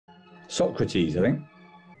Socrates, I think.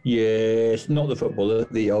 Yes, not the footballer,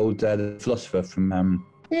 the old philosopher from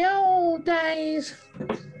the old days.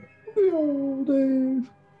 The old days.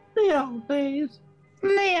 The old days.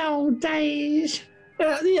 The old days.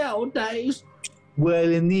 The old days.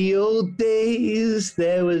 Well, in the old days,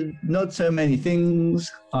 there was not so many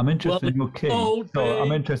things. I'm interested in your key.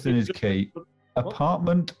 I'm interested in his key.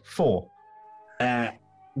 Apartment 4.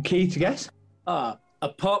 Key to guess?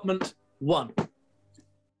 Apartment 1.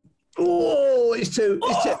 Oh, it's 2.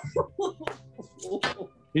 It's 2.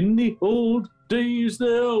 In the old days,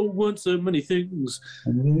 there weren't so many things.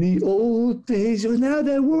 In the old days, now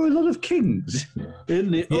there were a lot of kings. In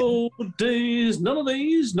the old days, none of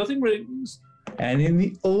these, nothing rings. And in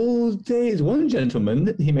the old days, one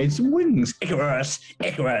gentleman, he made some wings. Icarus,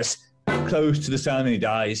 close to the sun and he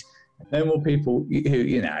dies. No more people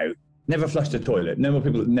who, never flushed a toilet. No more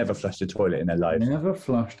people that never flushed a toilet in their lives. Never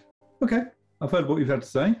flushed. Okay, I've heard what you've had to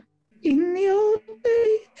say. In the old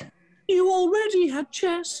days. You already had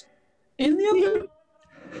chess. In the old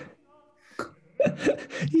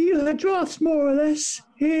You had drafts, more or less,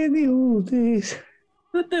 in the old days.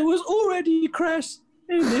 But there was already cress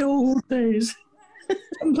in the old days.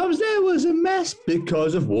 Sometimes there was a mess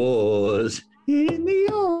because of wars. In the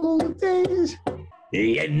old days.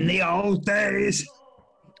 In the old days.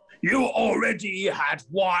 You already had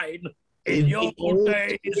wine. In your old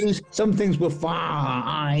days. Some things were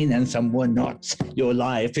fine and some were not. Your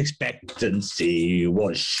life expectancy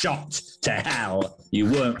was shot to hell.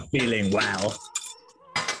 You weren't feeling well.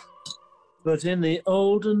 But in the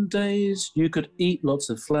olden days, you could eat lots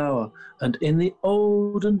of flour. And in the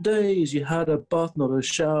olden days, you had a bath, not a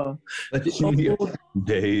shower. But in the olden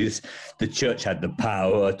days, the church had the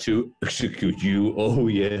power to execute you. Oh,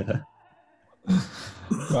 yeah.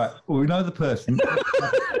 Right. Well, we know the person.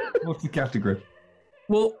 What's the category?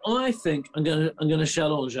 Well, I think I'm gonna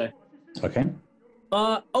challenge. Okay.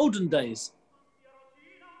 Olden days.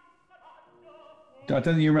 I don't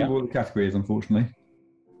think you remember what the category is, unfortunately.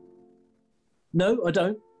 No, I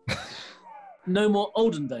don't. No more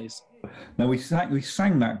olden days. No, we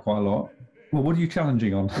sang that quite a lot. Well, what are you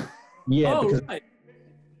challenging on? Yeah, because right.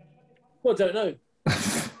 Well, I don't know.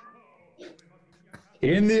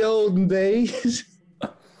 In the olden days.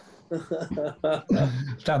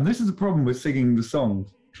 Dan, this is the problem with singing the song.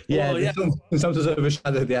 Yeah, sometimes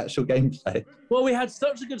overshadow the actual gameplay. Well, we had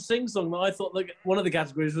such a good sing-song that I thought that one of the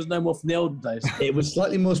categories was no more from the olden days. It was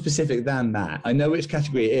slightly more specific than that. I know which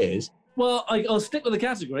category it is. Well, I'll stick with the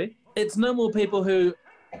category. It's no more people who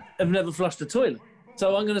have never flushed a toilet.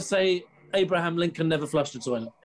 So I'm going to say Abraham Lincoln never flushed a toilet.